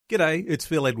G'day, it's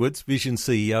Phil Edwards, Vision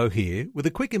CEO here, with a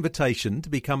quick invitation to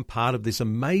become part of this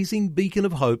amazing beacon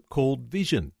of hope called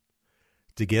Vision.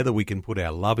 Together we can put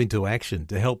our love into action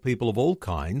to help people of all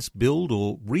kinds build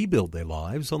or rebuild their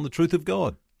lives on the truth of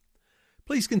God.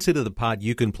 Please consider the part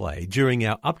you can play during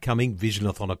our upcoming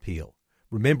Visionathon appeal,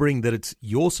 remembering that it's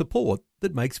your support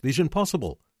that makes Vision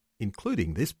possible,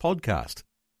 including this podcast.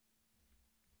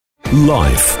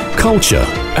 Life, culture,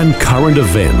 and current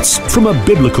events from a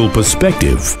biblical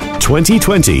perspective.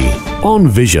 2020 on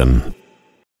Vision.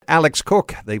 Alex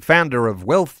Cook, the founder of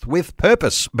Wealth with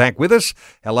Purpose, back with us.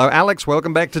 Hello, Alex.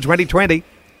 Welcome back to 2020.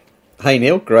 Hey,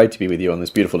 Neil. Great to be with you on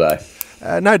this beautiful day.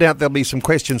 No doubt there'll be some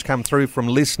questions come through from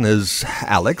listeners,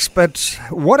 Alex, but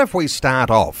what if we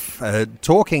start off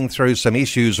talking through some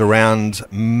issues around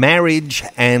marriage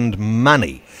and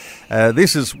money?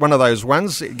 This is one of those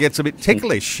ones, it gets a bit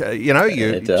ticklish.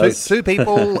 Two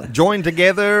people join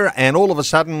together and all of a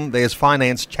sudden there's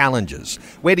finance challenges.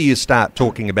 Where do you start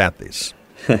talking about this?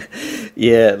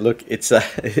 Yeah, look, it's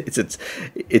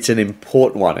an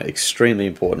important one, an extremely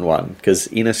important one, because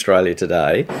in Australia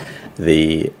today,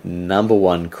 the number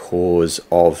one cause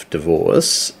of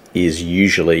divorce is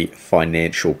usually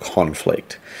financial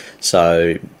conflict.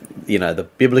 So, the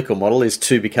biblical model is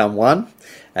two become one.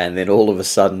 And then all of a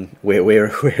sudden, we're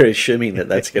assuming that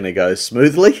that's going to go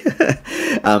smoothly.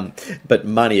 But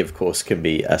money, of course, can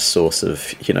be a source of,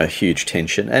 huge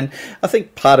tension. And I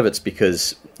think part of it's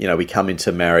because, we come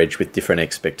into marriage with different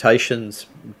expectations,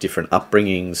 different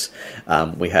upbringings.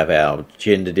 We have our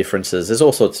gender differences. There's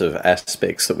all sorts of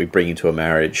aspects that we bring into a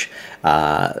marriage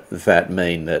that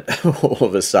mean that all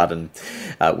of a sudden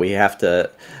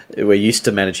we're used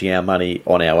to managing our money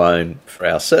on our own for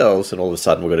ourselves, and all of a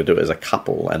sudden we've got to do it as a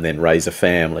couple and then raise a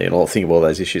family and think of all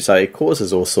those issues. So it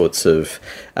causes all sorts of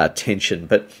tension.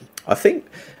 But I think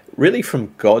really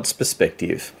from God's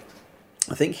perspective,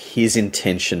 I think his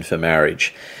intention for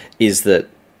marriage is that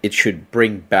it should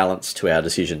bring balance to our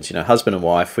decisions. Husband and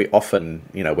wife, we often,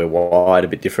 we're wired a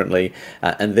bit differently,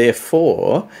 and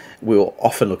therefore we'll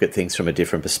often look at things from a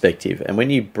different perspective. And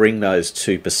when you bring those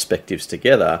two perspectives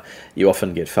together, you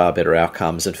often get far better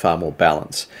outcomes and far more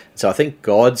balance. So I think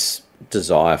God's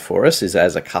desire for us is,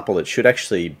 as a couple, it should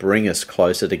actually bring us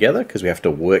closer together because we have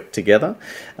to work together.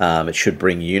 It should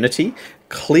bring unity.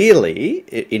 Clearly,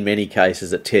 in many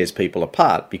cases, it tears people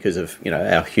apart because of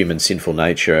our human sinful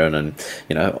nature and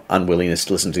unwillingness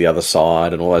to listen to the other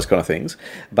side and all those kind of things.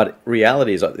 But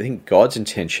reality is, I think God's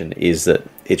intention is that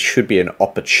it should be an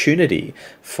opportunity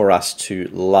for us to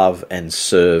love and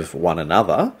serve one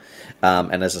another,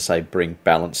 and as I say, bring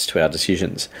balance to our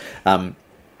decisions. And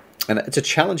it's a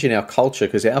challenge in our culture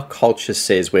because our culture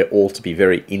says we're all to be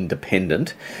very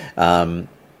independent.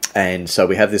 And so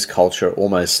we have this culture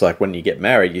almost like when you get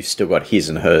married, you've still got his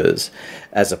and hers,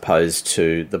 as opposed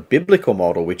to the biblical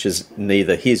model, which is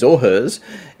neither his or hers.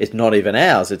 It's not even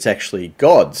ours. It's actually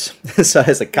God's. So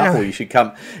as a couple, you should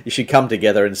come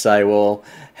together and say, well,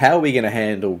 how are we going to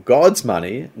handle God's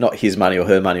money, not his money or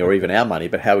her money or even our money,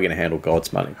 but how are we going to handle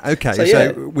God's money? Okay,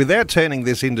 so without turning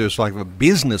this into like a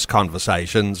business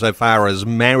conversation so far as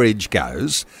marriage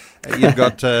goes, you've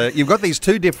got these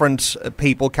two different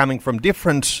people coming from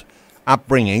different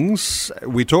upbringings.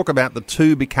 We talk about the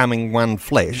two becoming one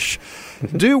flesh.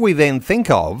 Do we then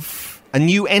think of a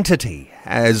new entity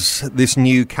as this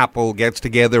new couple gets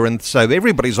together, and so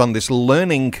everybody's on this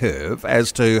learning curve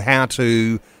as to how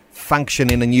to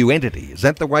function in a new entity? Is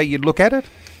that the way you'd look at it?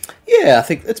 Yeah, I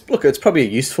think it's probably a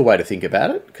useful way to think about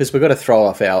it, because we've got to throw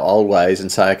off our old ways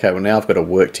and say, okay, well, now I've got to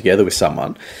work together with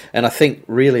someone. And I think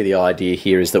really the idea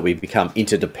here is that we become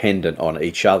interdependent on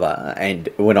each other. And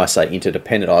when I say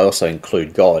interdependent, I also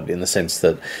include God, in the sense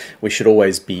that we should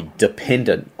always be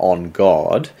dependent on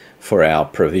God for our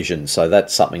provision. So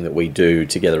that's something that we do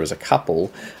together as a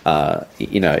couple,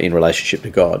 in relationship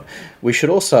to God. We should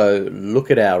also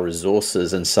look at our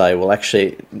resources and say, well,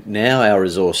 actually, now our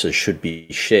resources should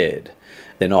be shared.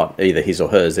 They're not either his or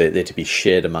hers. They're to be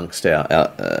shared amongst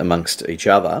amongst each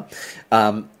other.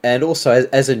 And also,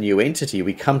 as a new entity,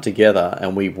 we come together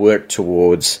and we work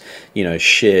towards,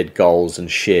 shared goals and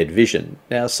shared vision.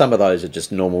 Now, some of those are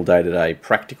just normal day-to-day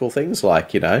practical things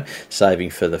like,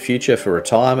 saving for the future, for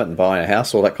retirement and buying a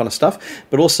house, all that kind of stuff.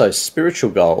 But also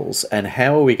spiritual goals, and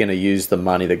how are we going to use the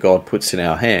money that God puts in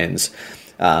our hands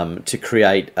to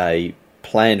create a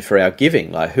plan for our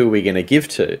giving, like who are we going to give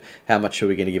to, how much are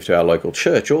we going to give to our local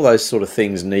church. All those sort of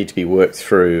things need to be worked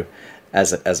through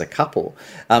as a couple.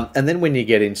 And then when you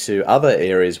get into other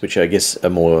areas which I guess are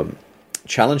more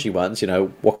challenging ones,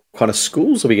 what kind of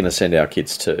schools are we going to send our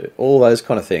kids to? All those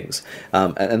kind of things.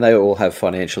 And they all have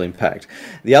financial impact.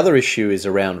 The other issue is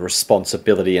around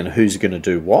responsibility and who's going to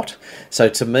do what. So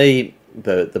to me,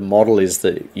 the model is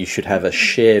that you should have a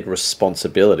shared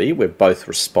responsibility. We're both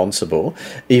responsible,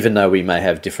 even though we may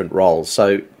have different roles.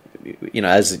 So,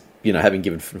 having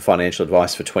given financial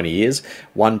advice for 20 years,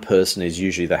 one person is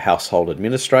usually the household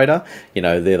administrator.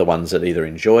 They're the ones that either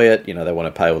enjoy it, they want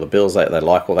to pay all the bills, they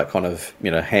like all that kind of,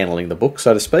 handling the book,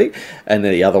 so to speak. And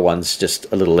then the other one's just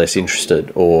a little less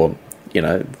interested, or,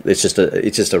 it's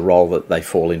just a role that they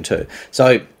fall into.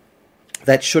 So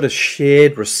that sort of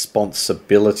shared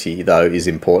responsibility, though, is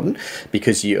important,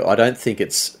 because I don't think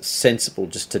it's sensible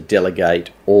just to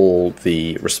delegate all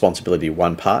the responsibility to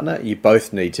one partner. You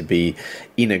both need to be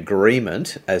in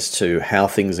agreement as to how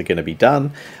things are going to be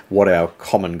done, what our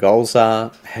common goals are,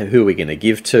 who we're going to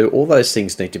give to. All those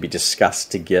things need to be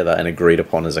discussed together and agreed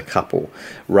upon as a couple,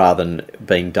 rather than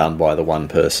being done by the one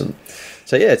person.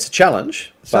 So, yeah, it's a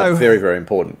challenge, but very, very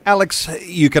important. Alex,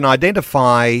 you can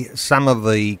identify some of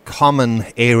the common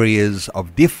areas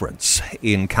of difference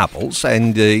in couples,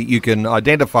 and you can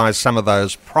identify some of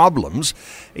those problems.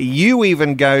 You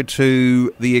even go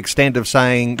to the extent of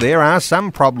saying there are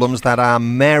some problems that are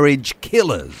marriage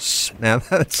killers. Now,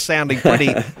 that's sounding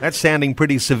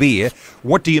pretty severe.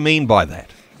 What do you mean by that?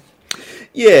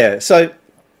 Yeah, so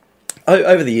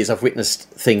over the years, I've witnessed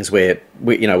things where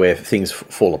things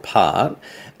fall apart,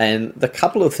 and the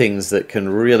couple of things that can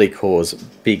really cause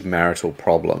big marital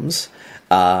problems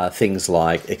are things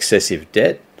like excessive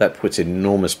debt. That puts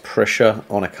enormous pressure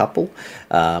on a couple.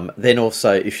 Then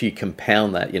also, if you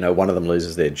compound that, one of them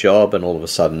loses their job, and all of a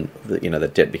sudden,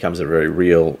 the debt becomes a very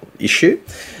real issue.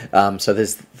 So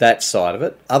there's that side of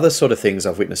it. Other sort of things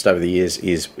I've witnessed over the years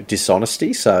is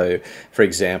dishonesty. So, for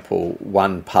example,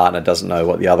 one partner doesn't know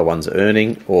what the other one's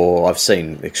earning, or I've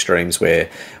seen extremes where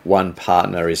one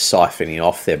partner is siphoning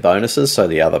off their bonuses, so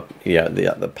the other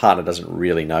partner doesn't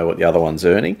really know what the other one's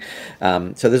earning.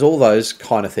 So there's all those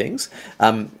kind of things.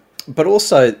 But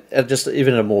also, just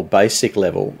even at a more basic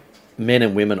level, men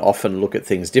and women often look at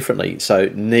things differently. So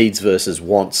needs versus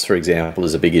wants, for example,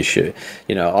 is a big issue.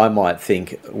 I might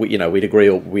think, we'd agree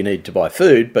we need to buy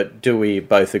food, but do we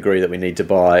both agree that we need to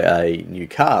buy a new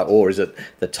car? Or is it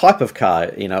the type of car?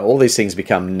 All these things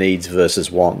become needs versus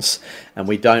wants. And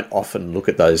we don't often look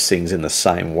at those things in the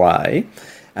same way.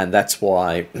 And that's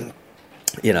why,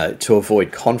 to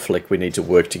avoid conflict, we need to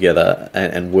work together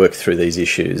and work through these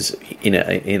issues in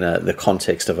the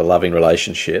context of a loving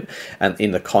relationship and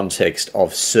in the context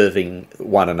of serving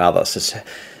one another.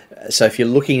 So if you're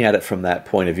looking at it from that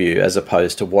point of view, as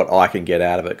opposed to what I can get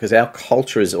out of it, because our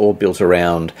culture is all built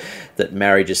around that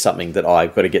marriage is something that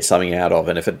I've got to get something out of,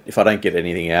 and if I don't get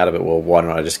anything out of it, well, why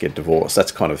don't I just get divorced?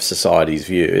 That's kind of society's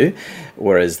view,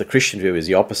 whereas the Christian view is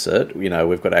the opposite.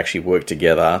 We've got to actually work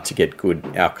together to get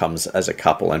good outcomes as a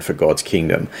couple and for God's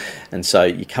kingdom. And so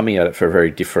you're coming at it for a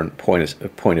very different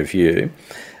point of view,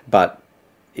 but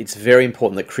it's very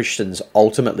important that Christians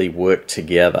ultimately work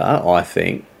together, I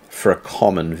think, for a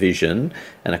common vision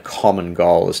and a common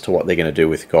goal as to what they're going to do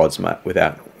with God's money.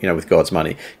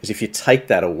 Because if you take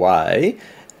that away,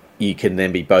 you can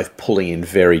then be both pulling in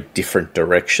very different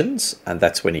directions, and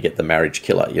that's when you get the marriage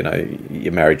killer.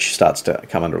 Your marriage starts to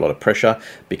come under a lot of pressure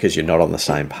because you're not on the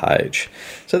same page.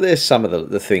 So there's some of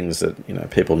the things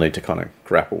that people need to kind of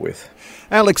grapple with.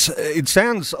 Alex, it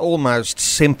sounds almost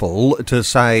simple to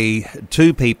say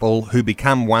two people who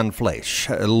become one flesh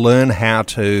learn how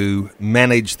to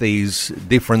manage these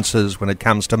differences when it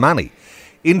comes to money.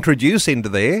 Introduce into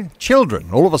there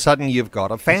children. All of a sudden you've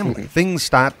got a family. Things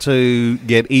start to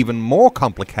get even more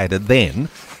complicated then.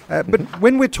 But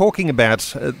when we're talking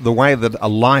about the way that a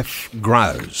life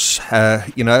grows,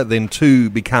 then two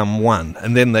become one,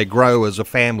 and then they grow as a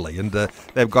family, and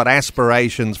they've got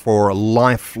aspirations for a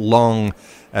lifelong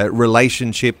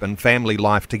relationship and family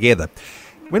life together.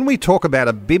 When we talk about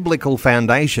a biblical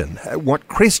foundation, what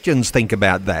Christians think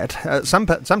about that,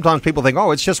 sometimes people think,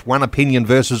 it's just one opinion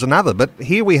versus another, but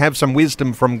here we have some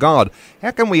wisdom from God.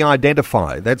 How can we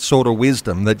identify that sort of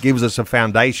wisdom that gives us a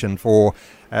foundation for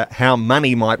how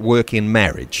money might work in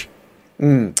marriage?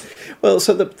 Well,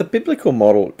 so the biblical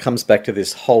model comes back to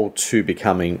this whole two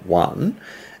becoming one.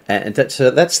 And that's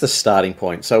the starting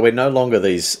point. So we're no longer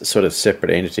these sort of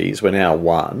separate entities. We're now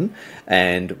one,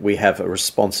 and we have a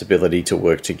responsibility to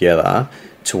work together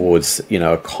towards,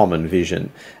 a common vision.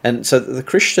 And so the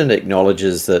Christian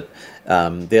acknowledges that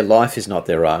their life is not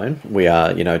their own. We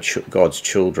are, God's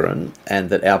children, and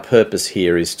that our purpose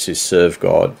here is to serve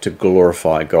God, to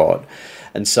glorify God.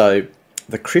 And so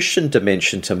the Christian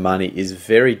dimension to money is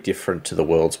very different to the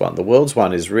world's one. The world's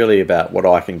one is really about what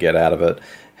I can get out of it.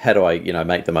 How do I,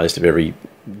 make the most of every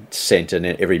cent and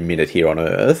every minute here on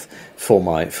earth for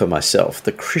myself?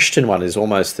 The Christian one is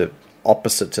almost the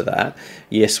opposite to that.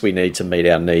 Yes, we need to meet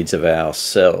our needs of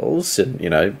ourselves and,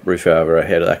 roof over our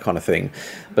head, that kind of thing.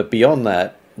 But beyond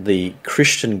that, the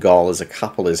Christian goal as a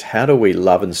couple is how do we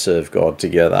love and serve God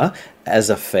together as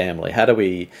a family? How do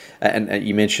we, and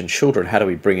you mentioned children, how do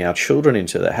we bring our children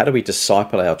into that? How do we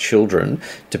disciple our children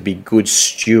to be good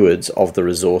stewards of the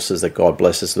resources that God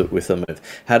blesses with them?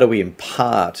 How do we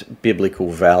impart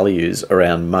biblical values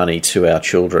around money to our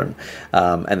children?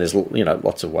 And there's,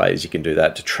 lots of ways you can do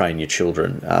that to train your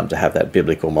children to have that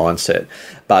biblical mindset.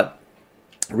 But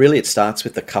really, it starts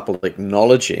with the couple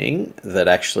acknowledging that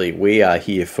actually we are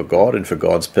here for God and for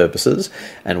God's purposes,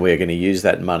 and we're going to use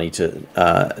that money and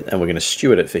we're going to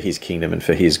steward it for His kingdom and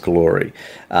for His glory.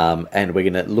 And we're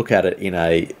going to look at it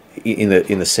in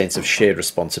the sense of shared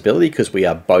responsibility, because we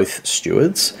are both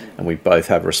stewards and we both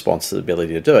have a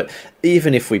responsibility to do it.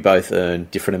 Even if we both earn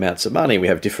different amounts of money, we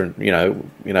have different,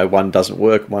 one doesn't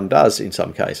work, one does in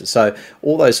some cases. So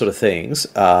all those sort of things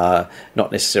are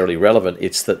not necessarily relevant.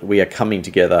 It's that we are coming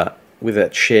together with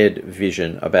that shared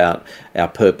vision about our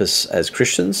purpose as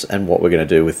Christians and what we're going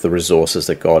to do with the resources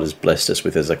that God has blessed us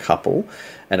with as a couple.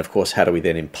 And of course, how do we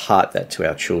then impart that to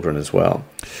our children as well?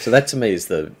 So that to me is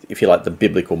the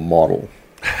biblical model.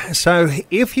 So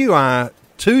if you are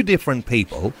two different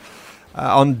people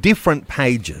on different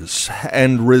pages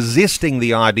and resisting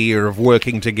the idea of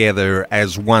working together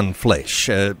as one flesh,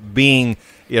 being,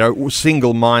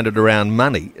 single-minded around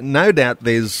money, no doubt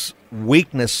there's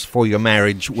weakness for your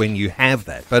marriage when you have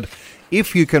that. But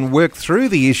if you can work through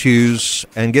the issues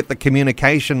and get the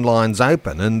communication lines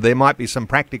open, and there might be some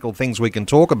practical things we can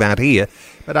talk about here,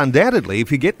 but undoubtedly, if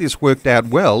you get this worked out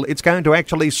well, it's going to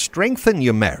actually strengthen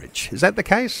your marriage. Is that the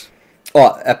case?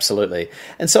 Oh, absolutely.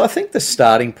 And so I think the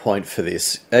starting point for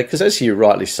this, because as you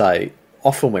rightly say,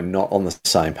 often we're not on the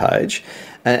same page,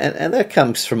 and that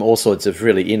comes from all sorts of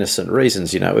really innocent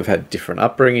reasons. We've had different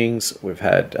upbringings, we've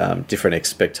had different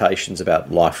expectations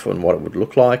about life and what it would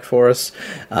look like for us.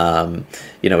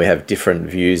 We have different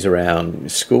views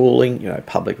around schooling,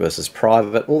 public versus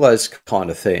private, all those kind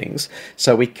of things.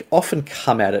 So we often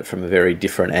come at it from very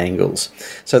different angles.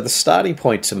 So the starting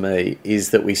point to me is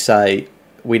that we say,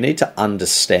 we need to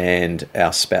understand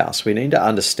our spouse. We need to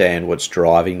understand what's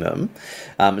driving them.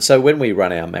 So when we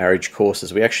run our marriage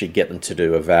courses, we actually get them to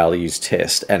do a values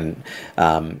test. And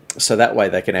so that way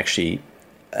they can actually,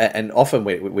 and often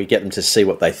we get them to see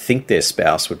what they think their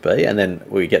spouse would be, and then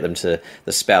we get the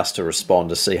spouse to respond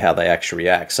to see how they actually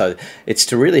react. So it's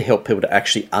to really help people to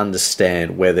actually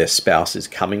understand where their spouse is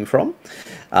coming from.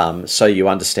 So you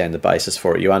understand the basis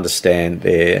for it. You understand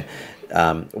their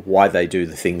why they do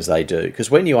the things they do. Because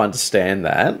when you understand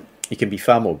that, you can be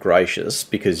far more gracious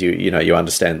because you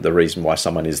understand the reason why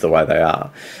someone is the way they are.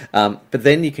 But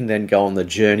then you can then go on the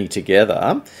journey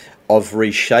together of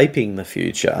reshaping the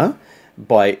future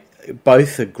by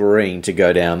both agreeing to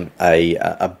go down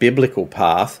a biblical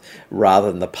path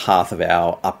rather than the path of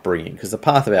our upbringing. Because the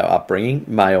path of our upbringing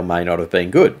may or may not have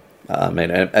been good.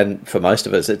 And for most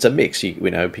of us, it's a mix.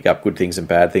 You pick up good things and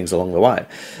bad things along the way.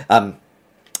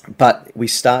 But we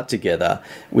start together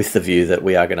with the view that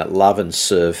we are going to love and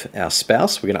serve our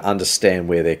spouse. We're going to understand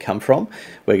where they come from.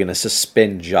 We're going to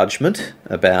suspend judgment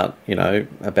about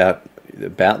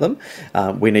them.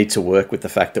 We need to work with the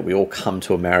fact that we all come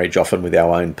to a marriage often with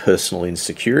our own personal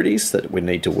insecurities that we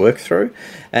need to work through.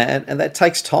 And that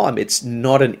takes time. It's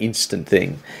not an instant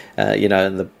thing.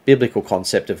 And the biblical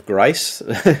concept of grace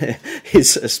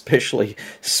is especially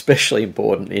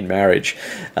important in marriage.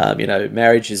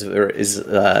 Marriage is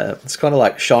it's kind of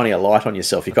like shining a light on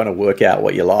yourself. You kind of work out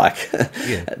what you like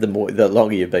the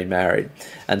longer you've been married.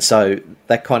 And so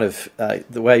that kind of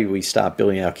the way we start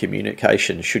building our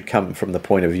communication should come from the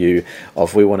point of view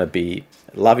of we want to be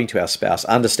loving to our spouse,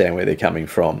 understand where they're coming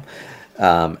from,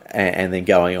 and then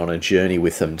going on a journey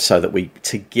with them so that we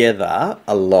together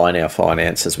align our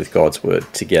finances with God's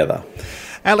word together.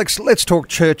 Alex, let's talk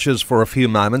churches for a few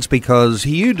moments, because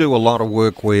you do a lot of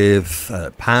work with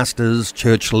pastors,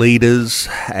 church leaders,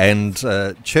 and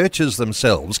churches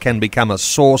themselves can become a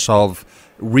source of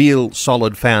real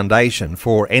solid foundation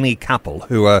for any couple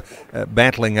who are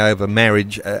battling over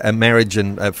marriage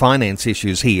and finance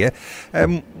issues here.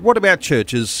 What about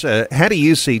churches? How do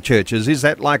you see churches? Is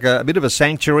that like a bit of a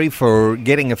sanctuary for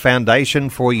getting a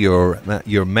foundation for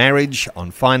your marriage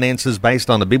on finances based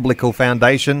on a biblical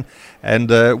foundation? And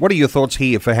what are your thoughts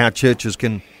here for how churches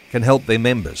can help their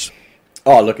members?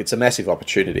 Oh, look, it's a massive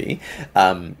opportunity.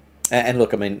 And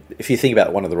look, I mean, if you think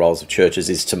about one of the roles of churches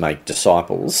is to make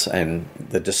disciples, and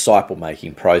the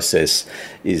disciple-making process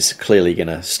is clearly going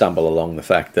to stumble along the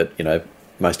fact that,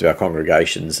 most of our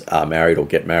congregations are married or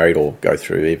get married or go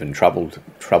through even troubled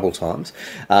times.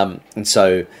 And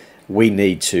so we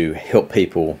need to help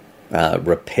people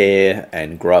repair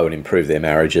and grow and improve their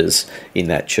marriages in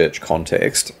that church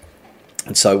context.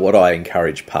 And so what I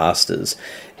encourage pastors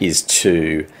is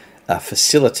to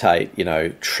facilitate,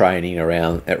 training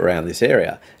around this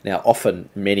area. Now, often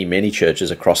many churches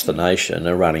across the nation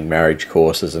are running marriage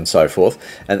courses and so forth,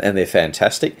 and they're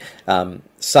fantastic.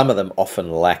 Some of them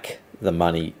often lack the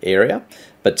money area,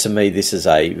 but to me, this is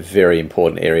a very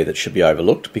important area that should be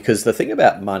overlooked, because the thing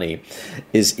about money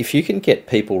is if you can get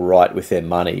people right with their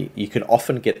money, you can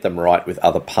often get them right with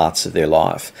other parts of their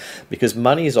life, because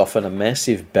money is often a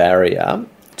massive barrier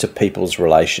to people's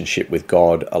relationship with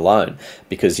God alone,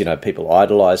 because people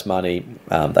idolize money,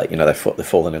 they've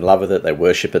fallen in love with it, they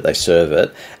worship it, they serve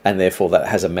it, and therefore that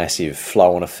has a massive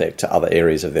flow-on effect to other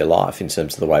areas of their life in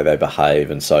terms of the way they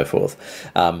behave and so forth.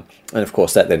 And of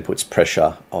course that then puts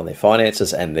pressure on their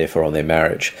finances and therefore on their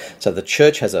marriage. So the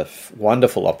church has a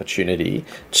wonderful opportunity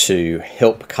to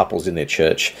help couples in their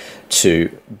church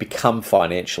to become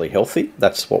financially healthy.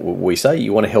 That's what we say.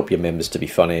 You want to help your members to be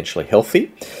financially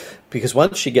healthy, because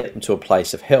once you get them to a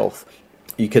place of health,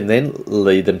 you can then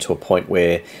lead them to a point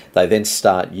where they then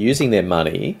start using their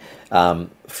money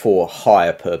for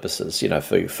higher purposes,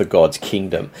 for God's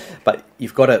kingdom. But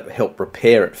you've got to help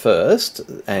repair it first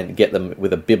and get them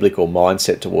with a biblical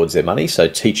mindset towards their money. So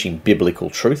teaching biblical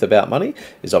truth about money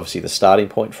is obviously the starting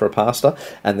point for a pastor.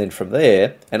 And then from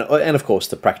there, and of course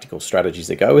the practical strategies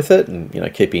that go with it,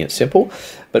 and keeping it simple.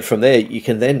 But from there, you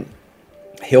can then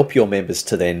help your members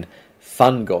to then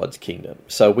fund God's kingdom.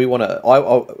 So we want to.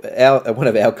 One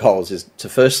of our goals is to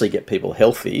firstly get people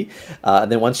healthy, and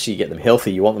then once you get them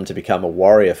healthy, you want them to become a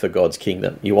warrior for God's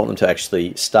kingdom. You want them to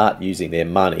actually start using their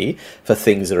money for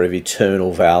things that are of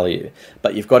eternal value.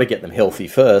 But you've got to get them healthy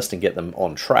first and get them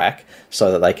on track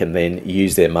so that they can then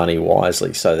use their money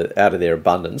wisely, so that out of their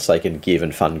abundance they can give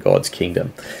and fund God's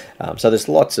kingdom. So there's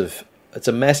it's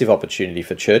a massive opportunity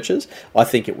for churches. I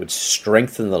think it would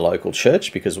strengthen the local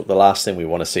church, because the last thing we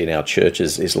want to see in our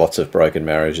churches is lots of broken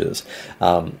marriages.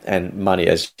 And money,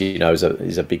 as you know,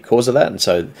 is a big cause of that. And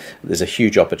so there's a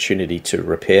huge opportunity to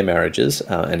repair marriages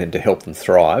and to help them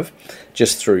thrive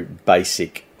just through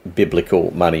basic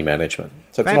biblical money management.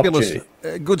 So it's fabulous.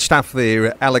 Good stuff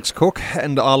there, Alex Cook.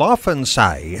 And I'll often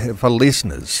say for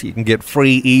listeners, you can get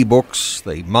free ebooks,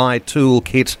 the My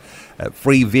Toolkit,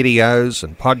 free videos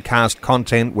and podcast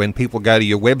content when people go to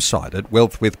your website at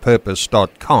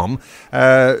wealthwithpurpose.com.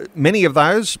 Many of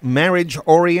those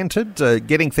marriage-oriented,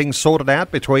 getting things sorted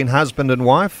out between husband and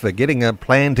wife, getting a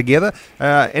plan together.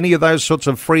 Any of those sorts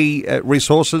of free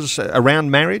resources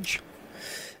around marriage?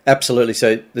 Absolutely.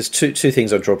 So there's two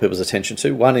things I draw people's attention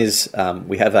to. One is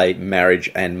we have a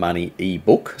marriage and money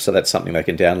ebook, so that's something they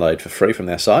can download for free from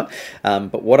our site.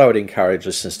 But what I would encourage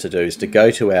listeners to do is to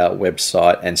go to our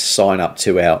website and sign up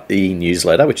to our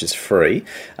e-newsletter, which is free.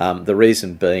 The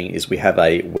reason being is we have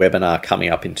a webinar coming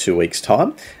up in 2 weeks'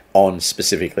 time on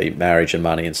specifically marriage and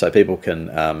money, and so people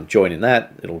can join in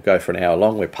that. It'll go for an hour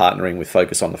long. We're partnering with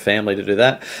Focus on the Family to do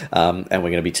that, and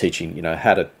we're going to be teaching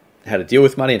how to deal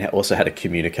with money and also how to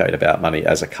communicate about money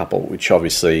as a couple, which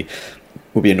obviously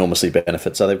will be enormously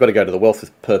benefit. So they've got to go to the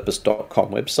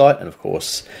wealthwithpurpose.com website and, of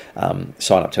course,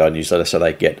 sign up to our newsletter so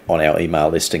they get on our email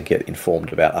list and get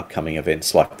informed about upcoming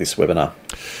events like this webinar.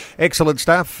 Excellent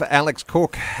stuff. Alex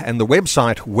Cook, and the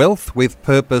website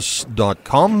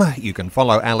wealthwithpurpose.com. You can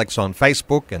follow Alex on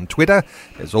Facebook and Twitter.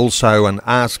 There's also an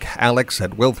Ask Alex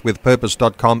at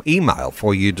wealthwithpurpose.com email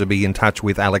for you to be in touch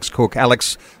with Alex Cook.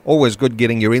 Alex, always good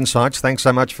getting your insights. Thanks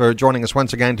so much for joining us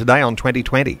once again today on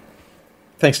 2020.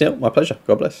 Thanks, Neil. My pleasure.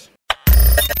 God bless.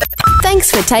 Thanks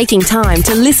for taking time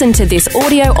to listen to this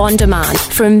audio on demand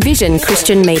from Vision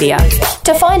Christian Media.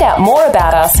 To find out more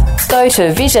about us, go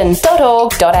to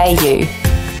vision.org.au.